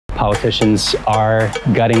politicians are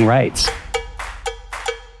gutting rights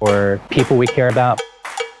for people we care about,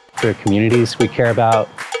 for communities we care about,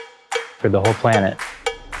 for the whole planet.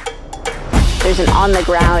 There's an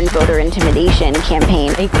on-the-ground voter intimidation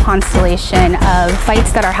campaign. A constellation of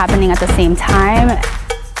fights that are happening at the same time.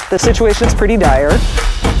 The situation's pretty dire.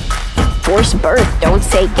 Forced birth, don't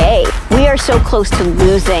say gay. We are so close to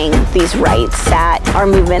losing these rights that our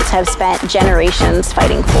movements have spent generations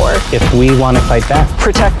fighting for. If we want to fight back,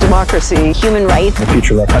 Protect democracy, Human rights. the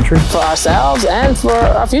future of our country, for ourselves and for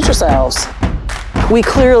our future selves. we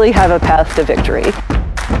clearly have a path to victory.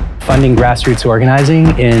 funding grassroots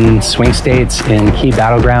organizing in swing states, in key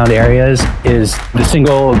battleground areas, is the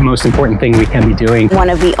single most important thing we can be doing.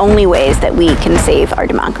 One of the only ways that we can save our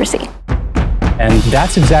democracy. And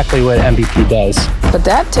that's exactly what MVP does. But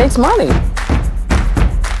that takes money.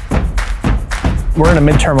 We're in a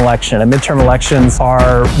midterm election, and midterm elections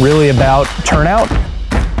are really about turnout.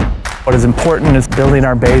 What is important is building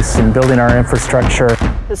our base and building our infrastructure.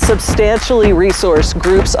 To substantially resource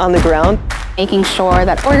groups on the ground. Making sure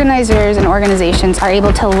that organizers and organizations are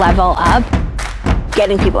able to level up.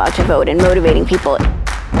 Getting people out to vote and motivating people.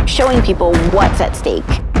 Showing people what's at stake.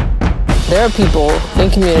 There are people in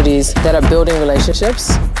communities that are building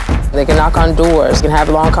relationships. They can knock on doors, can have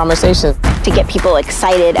long conversations. To get people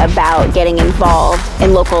excited about getting involved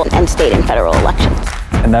in local and state and federal elections.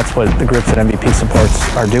 And that's what the groups that MVP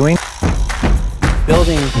supports are doing.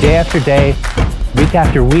 Building day after day, week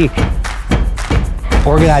after week,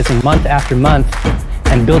 organizing month after month,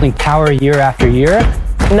 and building power year after year.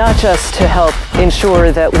 Not just to help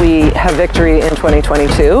ensure that we have victory in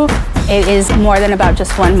 2022. It is more than about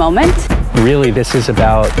just one moment. Really, this is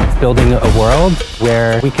about building a world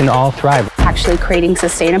where we can all thrive. Actually creating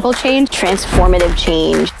sustainable change. Transformative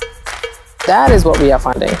change. That is what we are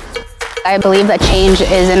funding. I believe that change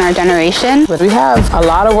is in our generation. But we have a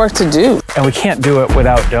lot of work to do. And we can't do it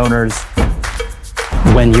without donors.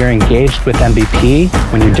 When you're engaged with MVP,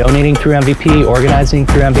 when you're donating through MVP, organizing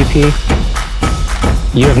through MVP,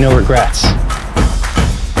 you have no regrets.